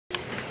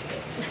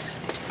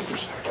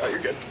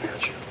good. I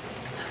got you.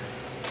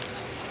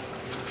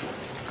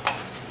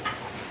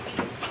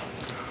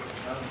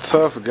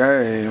 Tough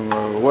game.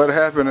 What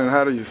happened and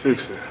how do you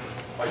fix it?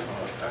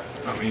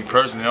 I mean,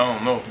 personally, I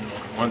don't know.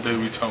 One day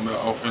we talking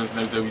about offense,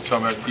 next day we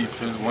talking about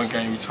defense. One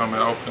game we talking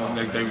about offense,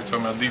 next day we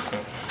talking about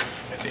defense.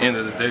 At the end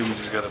of the day, we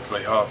just got to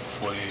play hard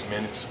for 48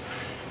 minutes.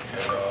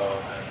 And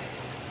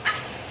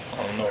I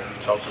don't know. We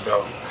talked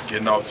about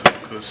getting off to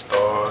a good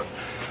start.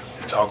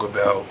 We talk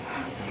about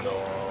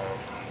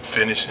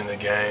finishing the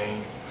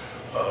game.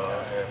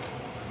 And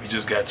we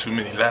just got too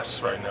many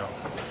lapses right now.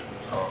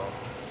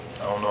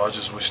 I don't know. I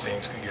just wish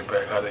things could get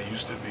back how they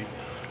used to be.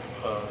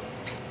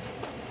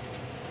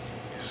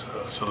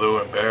 It's a little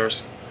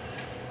embarrassing.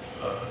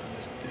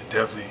 It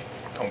definitely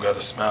don't got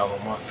a smile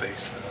on my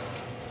face.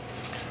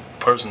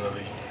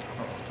 Personally,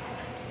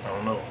 I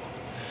don't know.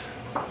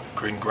 The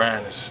grit and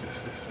grind is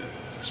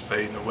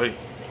fading away.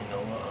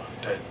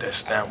 That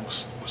stamp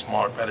was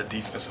marked by the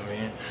defensive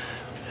end,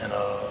 and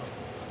I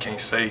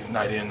can't say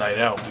night in, night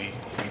out we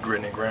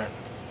gritting and grinding.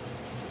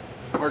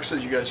 Mark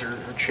says you guys are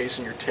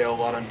chasing your tail a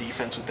lot on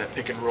defense with that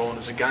pick and roll, and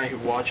as a guy who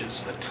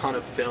watches a ton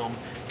of film,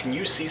 can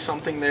you see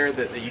something there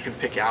that you can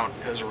pick out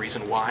as a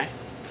reason why?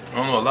 I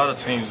don't know. A lot of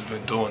teams have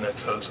been doing that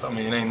to us. I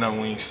mean, it ain't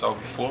nothing we ain't saw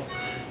before.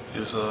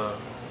 It's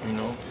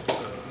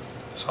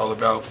it's all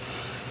about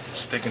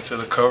sticking to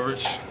the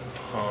coverage,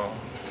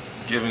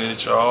 giving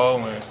it your all,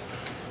 and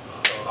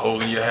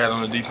holding your hat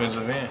on the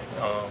defensive end.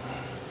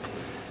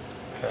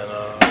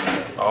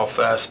 All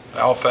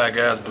five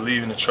guys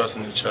believing and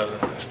trusting each other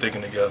and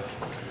sticking together.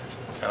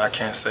 And I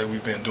can't say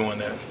we've been doing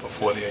that for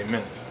 48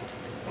 minutes.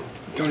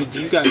 Tony,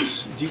 do you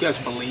guys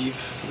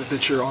believe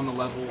that you're on the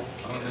level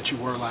that you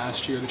were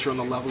last year? That you're on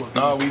the level of?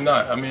 No, we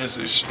not. I mean, it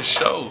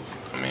shows.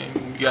 I mean,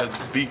 we got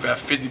beat by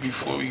 50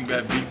 before. We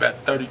got beat by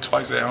 30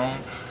 twice at home.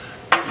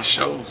 It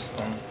shows.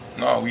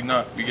 No, we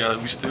not.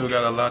 We still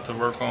got a lot to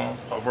work on,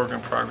 a work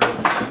in progress.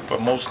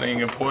 But most thing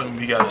important,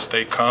 we got to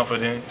stay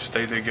confident,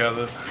 stay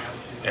together,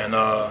 and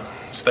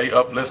stay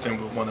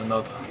uplifting with one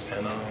another,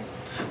 and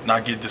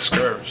not get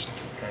discouraged.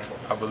 And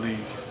I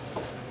believe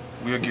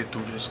we'll get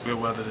through this. We'll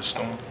weather this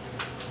storm.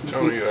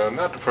 Tony,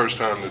 not the first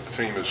time that the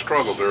team has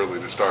struggled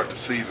early to start the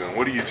season.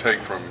 What do you take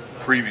from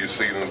previous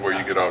seasons where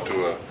you get off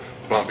to a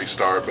bumpy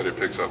start, but it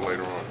picks up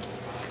later on?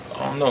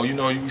 I don't know.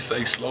 We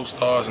say slow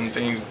starts and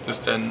things, this,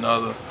 that, and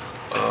another.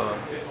 I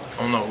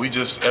don't know. We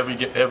just every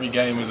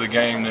game is a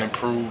game to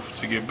improve,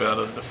 to get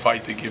better, to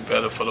fight to get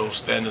better for those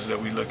standards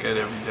that we look at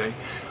every day.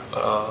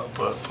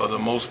 But for the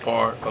most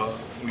part,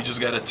 we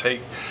just got to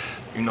take,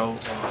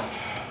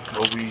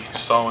 what we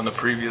saw in the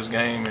previous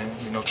game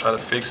and try to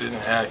fix it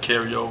and have it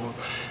carry over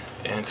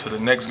into the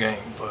next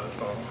game. But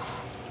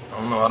I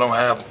don't know. I don't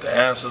have the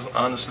answers,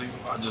 honestly.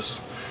 I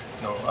just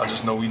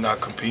know we're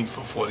not competing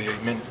for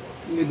 48 minutes.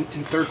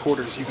 In third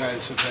quarters, you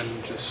guys have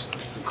been just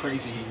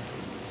crazy,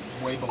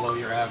 way below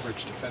your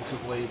average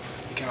defensively.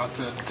 You came out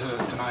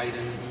tonight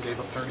and gave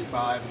up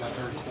 35 in that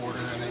third quarter,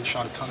 and then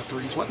shot a ton of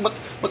threes.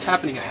 What's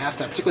happening at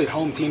halftime? Particularly at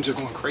home, teams are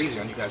going crazy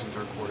on you guys in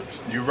third quarters.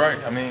 You're right.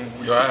 I mean,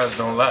 your eyes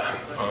don't lie.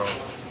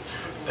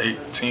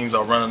 Teams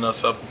are running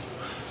us up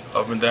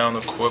and down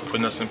the court,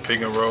 putting us in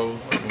pick and roll.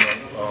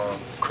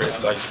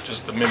 Like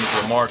just to mimic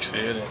what Mark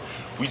said, and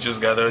we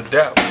just got to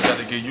adapt. We got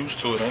to get used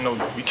to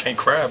it. We can't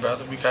cry about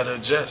it. We got to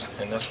adjust,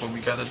 and that's what we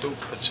got to do.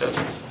 Adjust.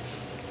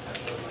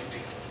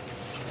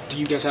 Do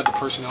you guys have the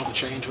personnel to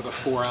change with a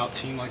 4-out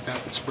team like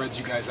that spreads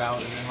you guys out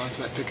and then runs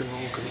that pick and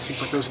roll? Because it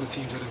seems like those are the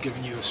teams that have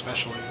given you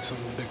especially some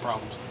big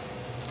problems.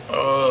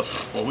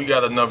 Well, we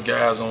got enough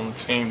guys on the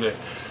team that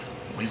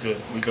we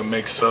could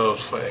make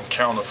subs for and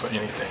counter for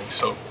anything.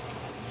 So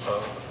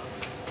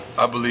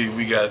I believe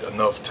we got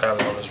enough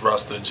talent on this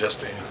roster to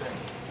adjust to anything.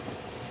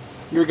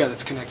 You're a guy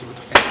that's connected with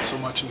the fans so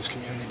much in this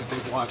community, but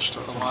they've watched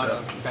a lot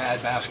of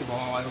bad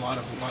basketball, a lot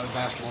of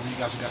basketball where you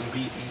guys have gotten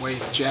beat in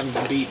ways that you haven't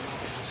been beat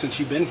since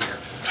you've been here.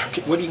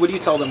 What do you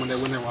tell them when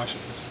they're watching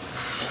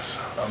this?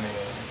 I mean,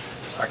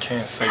 I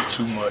can't say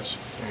too much.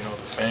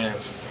 The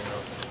fans,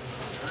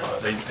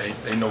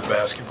 they know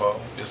basketball.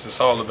 It's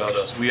all about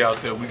us. We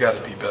out there, we got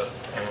to be better.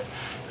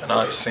 And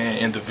I'm saying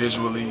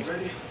individually,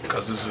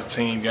 because this is a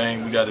team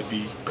game, we got to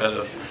be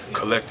better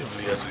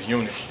collectively as a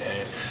unit.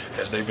 And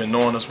as they've been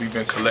knowing us, we've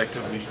been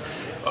collectively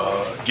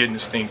getting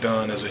this thing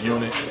done as a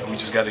unit, and we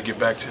just got to get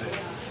back to that.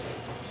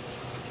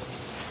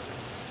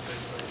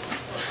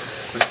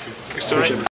 Thanks, Tony.